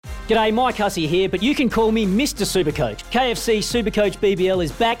G'day, Mike Hussey here, but you can call me Mr. Supercoach. KFC Supercoach BBL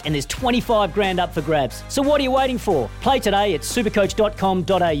is back and there's 25 grand up for grabs. So what are you waiting for? Play today at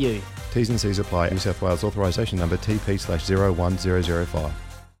supercoach.com.au. T's and C's apply. New South Wales authorisation number TP/01005.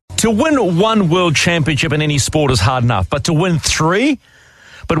 To win one world championship in any sport is hard enough, but to win three?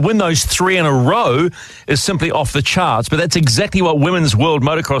 But win those three in a row is simply off the charts. But that's exactly what women's world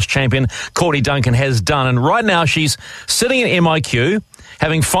motocross champion Courtney Duncan has done. And right now she's sitting in MIQ,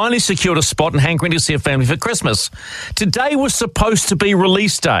 having finally secured a spot and hankering to see her family for Christmas. Today was supposed to be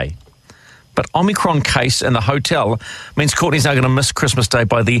release day. But Omicron case in the hotel means Courtney's now going to miss Christmas Day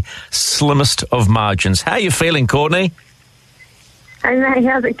by the slimmest of margins. How are you feeling, Courtney? Hey, mate,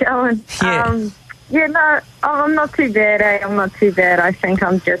 how's it going? I'm not too bad, I'm not too bad. I think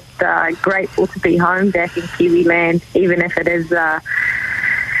I'm just grateful to be home back in Kiwi land, even if it is a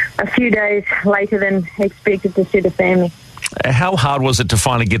few days later than expected to see the family. How hard was it to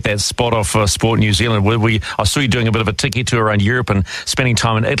finally get that spot off Sport New Zealand? I saw you doing a bit of a tiki tour around Europe and spending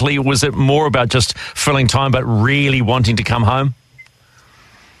time in Italy. Was it more about just filling time but really wanting to come home?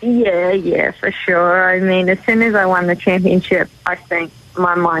 Yeah, for sure. I mean, as soon as I won the championship, I think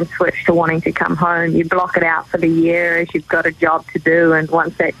my mind switched to wanting to come home. You block it out for the year as you've got a job to do, and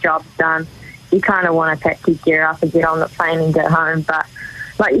once that job's done, you kind of want to pack your gear up and get on the plane and get home. But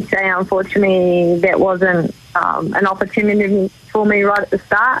like you say, unfortunately, that wasn't an opportunity for me right at the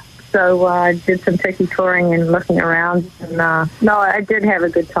start. So I did some tiki touring and looking around. And no, I did have a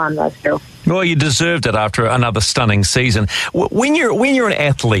good time though still. Well, you deserved it after another stunning season. When you're an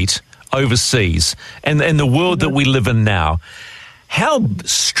athlete overseas and the world that we live in now, how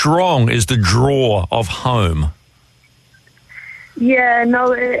strong is the draw of home? Yeah,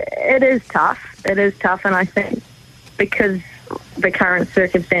 no, it is tough. It is tough, and I think because the current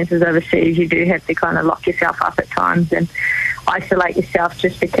circumstances overseas, you do have to kind of lock yourself up at times and isolate yourself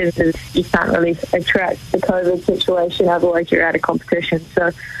just because you can't really attract the COVID situation, otherwise you're out of competition.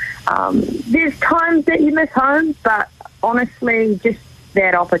 So there's times that you miss home, but honestly, just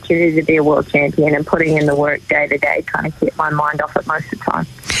that opportunity to be a world champion and putting in the work day to day kind of kept my mind off it most of the time.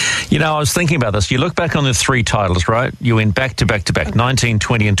 You know, I was thinking about this. You look back on the three titles, right? You went back to back to back, 19,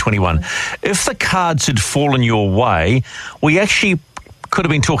 20 and 21. If the cards had fallen your way, we actually could have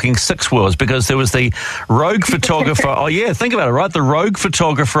been talking six worlds, because there was the rogue photographer. Oh, yeah, think about it, right? The rogue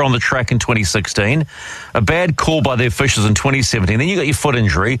photographer on the track in 2016, a bad call by the officials in 2017. Then you got your foot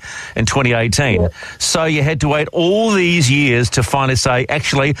injury in 2018. Yep. So you had to wait all these years to finally say,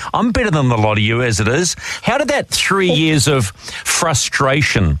 actually, I'm better than a lot of you as it is. How did that 3 years of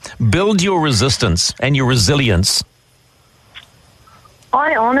frustration build your resistance and your resilience?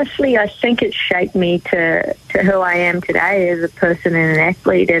 I think it shaped me to who I am today as a person and an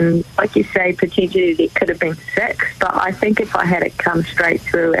athlete. And like you say, potentially it could have been six, but I think if I had it come straight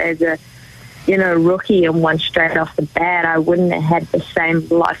through as a, rookie and won straight off the bat, I wouldn't have had the same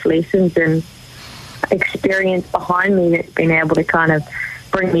life lessons and experience behind me that's been able to kind of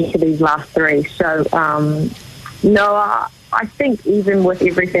bring me to these last three. So, I think even with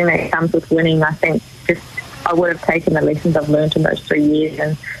everything that comes with winning, I think I would have taken the lessons I've learned in those 3 years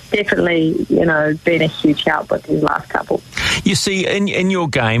and definitely, been a huge help with these last couple. You see, in your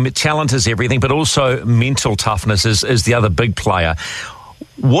game, talent is everything, but also mental toughness is the other big player.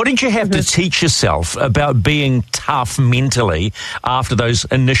 What did you have to teach yourself about being tough mentally after those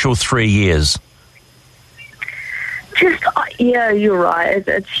initial 3 years? You're right.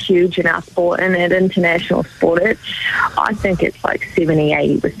 It's huge in our sport, and in international sport, I think it's like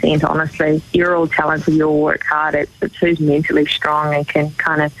 70-80%, honestly. You're all talented, you all work hard. It's who's mentally strong and can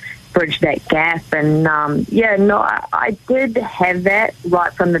kind of bridge that gap. And, I did have that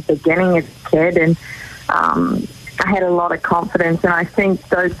right from the beginning as a kid, and I had a lot of confidence. And I think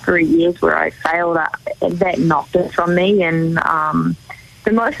those 3 years where I failed, that knocked it from me. And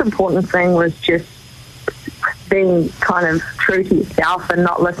the most important thing was just being kind of true to yourself and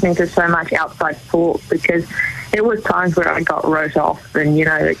not listening to so much outside talk, because there was times where I got wrote off and,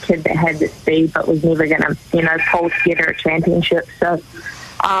 the kid that had the speed but was never going to, pull together a championship. So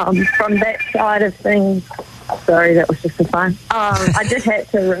from that side of things, sorry, that was just for fun. I just had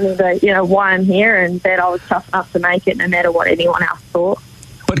to remember, why I'm here and that I was tough enough to make it no matter what anyone else thought.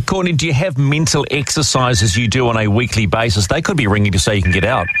 But, Courtney, do you have mental exercises you do on a weekly basis? They could be ringing to say you can get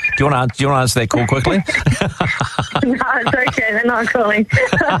out. Do you want to answer that call quickly? No, it's okay. They're not calling.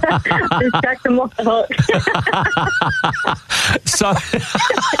 Just check them off the hook. So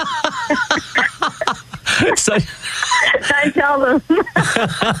don't tell them.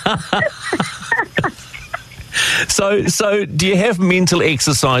 So do you have mental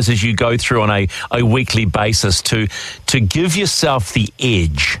exercises you go through on a weekly basis to give yourself the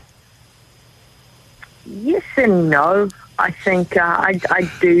edge Yes and no. I think I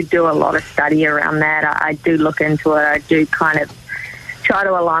do a lot of study around that. I do look into it. I do kind of try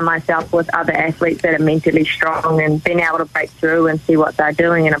to align myself with other athletes that are mentally strong and being able to break through and see what they're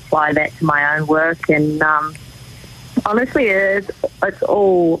doing and apply that to my own work. And honestly, it's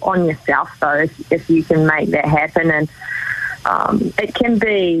all on yourself, though, if you can make that happen. And it can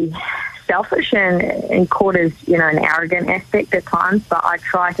be selfish and caught as, an arrogant aspect at times, but I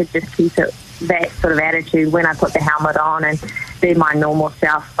try to just keep it that sort of attitude when I put the helmet on and be my normal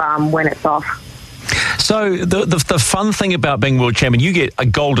self when it's off. So the fun thing about being world champion, you get a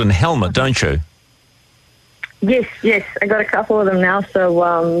golden helmet, don't you? Yes. I got a couple of them now,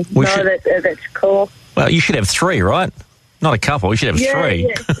 so that's cool. Well, you should have 3, right? Not a couple, you should have 3.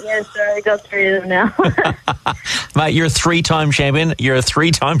 Yeah, so I got 3 of them now. Mate, you're a 3-time champion. You're a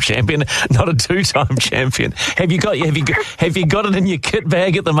 3-time champion, not a 2-time champion. Have you got it in your kit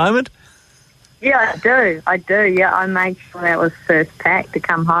bag at the moment? Yeah, I do. Yeah, I made sure that was first pack to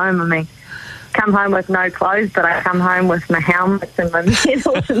come home. I mean, come home with no clothes, but I come home with my helmets and my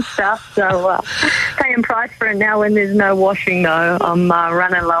medals and stuff. So paying price for it now when there's no washing, though. I'm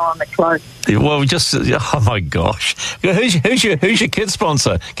running low on the clothes. Well, oh my gosh, who's your kit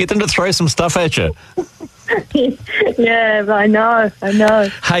sponsor? Get them to throw some stuff at you. Yeah, I know.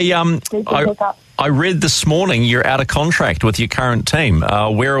 Hey, I read this morning you're out of contract with your current team.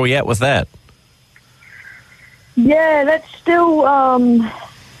 Where are we at with that? Yeah, that's still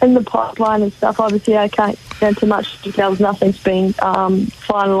in the pipeline and stuff. Obviously, I can't go into much details. Nothing's been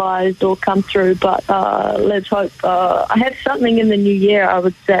finalised or come through, but let's hope. I have something in the new year, I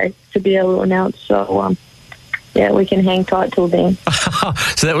would say, to be able to announce. So, we can hang tight till then.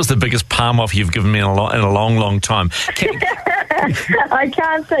 So that was the biggest palm off you've given me in a long, long time. I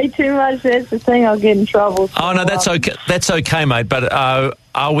can't say too much. That's the thing. I'll get in trouble. Oh, no, that's okay. That's okay, mate. But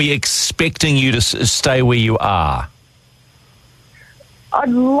are we expecting you to stay where you are? I'd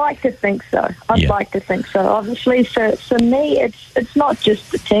like to think so. Obviously, for me, it's not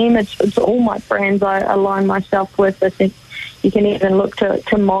just the team. It's all my friends I align myself with. I think you can even look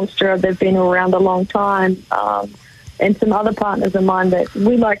to Monster. They've been around a long time. And some other partners of mine that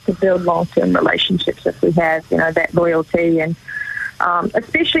we like to build long-term relationships if we have, that loyalty. And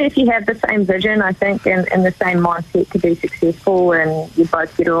especially if you have the same vision, I think, and the same mindset to be successful and you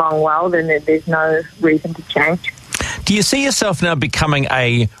both get along well, then there's no reason to change. Do you see yourself now becoming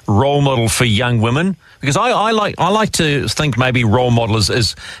a role model for young women? Because I like to think maybe role model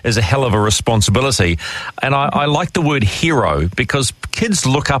is a hell of a responsibility. And I like the word hero because kids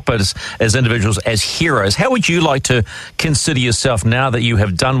look up as individuals as heroes. How would you like to consider yourself now that you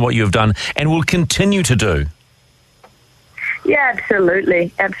have done what you have done and will continue to do? Yeah,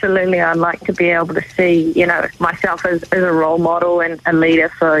 absolutely. I'd like to be able to see, myself as a role model and a leader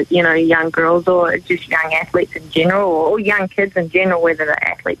for, young girls or just young athletes in general or young kids in general, whether they're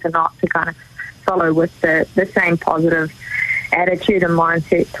athletes or not, to kind of follow with the same positive attitude and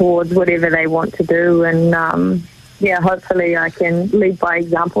mindset towards whatever they want to do. And, hopefully I can lead by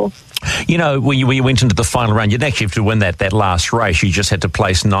example. When you went into the final round, you didn't actually have to win that last race. You just had to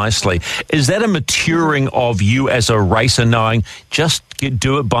place nicely. Is that a maturing of you as a racer, knowing just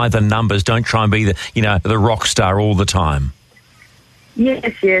do it by the numbers? Don't try and be the rock star all the time. Yes,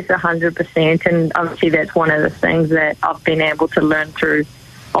 100%. And obviously that's one of the things that I've been able to learn through.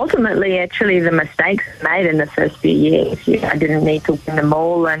 Ultimately, actually, the mistakes made in the first few years. I didn't need to win them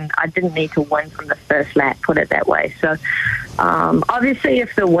all, and I didn't need to win from the first lap, put it that way. So, obviously,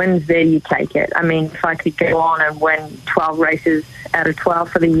 if the win's there, you take it. I mean, if I could go on and win 12 races out of 12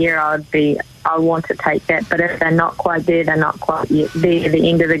 for the year, I want to take that. But if they're not quite there, they're not quite there. At the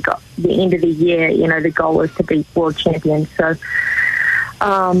end of the year, the goal is to be world champion. So,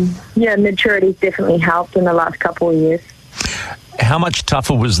 maturity's definitely helped in the last couple of years. How much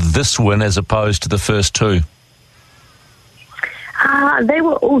tougher was this win as opposed to the first two? They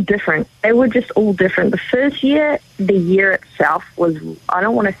were all different. They were just all different. The first year, the year itself was, I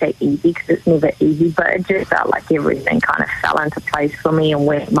don't want to say easy because it's never easy, but it just felt like everything kind of fell into place for me and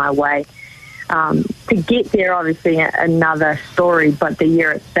went my way. To get there, obviously, another story, but the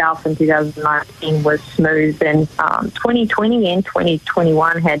year itself in 2019 was smooth. And 2020 and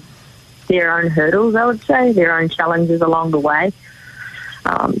 2021 had their own hurdles, I would say, their own challenges along the way.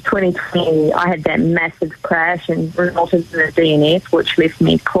 2020, I had that massive crash and resulted in a DNF, which left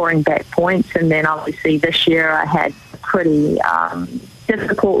me clawing back points. And then obviously this year I had a pretty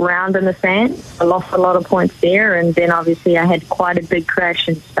difficult round in the sand. I lost a lot of points there. And then obviously I had quite a big crash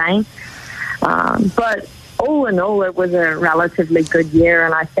in Spain. But all in all, it was a relatively good year.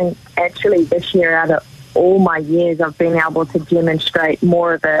 And I think actually this year, out of all my years, I've been able to demonstrate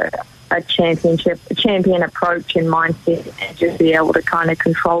more of a a champion approach and mindset, and just be able to kind of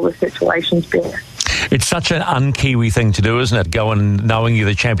control the situations better. It's such an un-Kiwi thing to do, isn't it? Go and knowing you're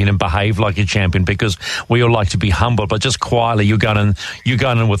the champion and behave like a champion, because we all like to be humble, but just quietly you're going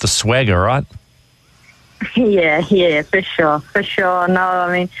in with the swagger, right? Yeah, for sure. No,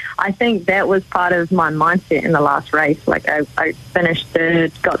 I mean, I think that was part of my mindset in the last race. Like, I finished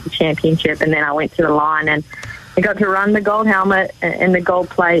third, got the championship, and then I went to the line and I got to run the gold helmet and the gold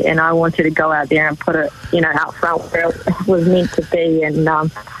plate, and I wanted to go out there and put it, out front where it was meant to be. And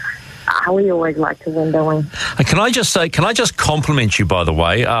we always like to win, don't we? Can I just compliment you, by the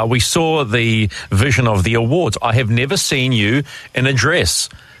way? We saw the vision of the awards. I have never seen you in a dress.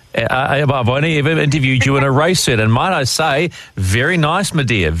 I've only ever interviewed you in a race suit, and might I say, very nice, my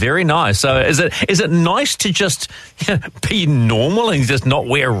dear, very nice. So is it nice to just be normal and just not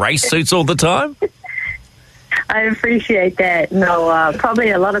wear race suits all the time? I appreciate that. No,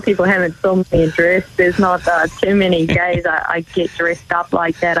 probably a lot of people haven't saw me in dress. There's not too many days I get dressed up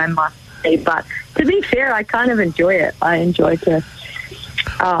like that, I must say. But to be fair, I kind of enjoy it. I enjoy to,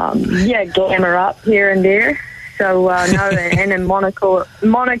 glamour up here and there. So, and in Monaco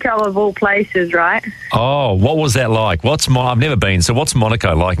of all places, right? Oh, what was that like? I've never been, so what's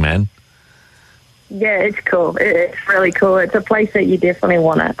Monaco like, man? Yeah, it's cool. It's really cool. It's a place that you definitely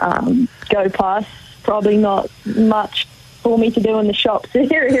want to go past. Probably not much for me to do in the shops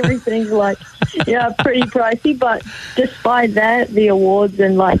here. Everything's pretty pricey. But despite that, the awards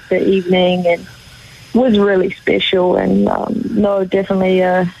and the evening and was really special, and definitely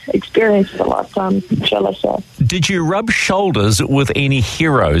experienced a lifetime, shall I say. Did you rub shoulders with any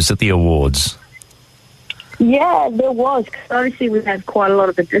heroes at the awards? Yeah, there was. Obviously, we had quite a lot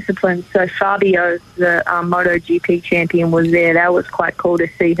of the disciplines. So Fabio, the MotoGP champion, was there. That was quite cool to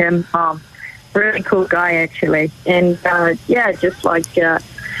see him. Really cool guy, actually. And, just like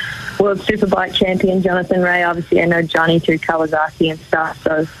World Superbike champion Jonathan Ray. Obviously, I know Johnny through Kawasaki and stuff.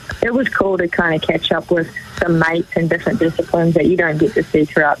 So it was cool to kind of catch up with some mates in different disciplines that you don't get to see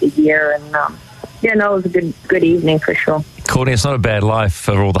throughout the year. And, it was a good evening for sure. Courtney, it's not a bad life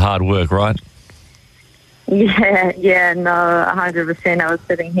for all the hard work, right? Yeah, no, 100%. I was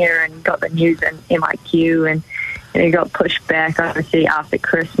sitting here and got the news in MIQ, and it got pushed back, obviously, after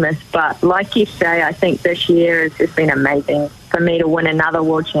Christmas. But like you say, I think this year has just been amazing for me to win another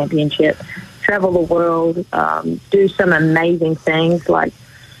world championship, travel the world, do some amazing things.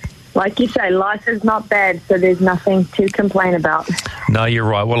 Like you say, life is not bad, so there's nothing to complain about. No, you're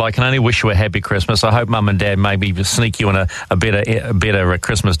right. Well, I can only wish you a happy Christmas. I hope Mum and Dad maybe sneak you in a better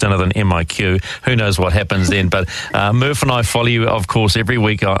Christmas dinner than MIQ. Who knows what happens then? But Murph and I follow you, of course, every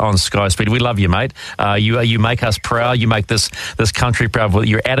week on Sky Speed. We love you, mate. You make us proud. You make this country proud with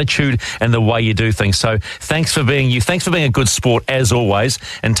your attitude and the way you do things. So thanks for being you. Thanks for being a good sport, as always,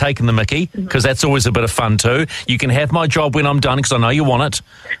 and taking the mickey, because that's always a bit of fun too. You can have my job when I'm done, because I know you want it.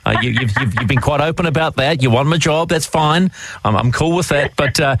 You've been quite open about that. You want my job, that's fine. I'm cool with that.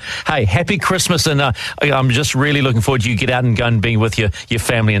 But, hey, happy Christmas, and I'm just really looking forward to you get out and go and be with your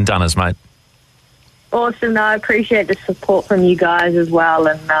family and Dunners, mate. Awesome. No, I appreciate the support from you guys as well,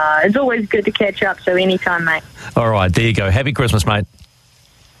 and it's always good to catch up, so anytime, mate. All right, there you go. Happy Christmas, mate.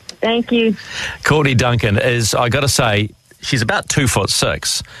 Thank you. Courtney Duncan is, I got to say, she's about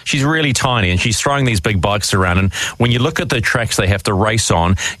 2'6". She's really tiny, and she's throwing these big bikes around. And when you look at the tracks they have to race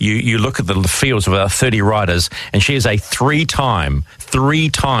on, you look at the fields of about 30 riders, and she is a three-time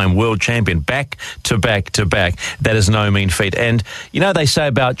world champion, back to back to back. That is no mean feat. And they say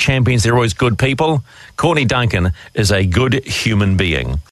about champions, they're always good people. Courtney Duncan is a good human being.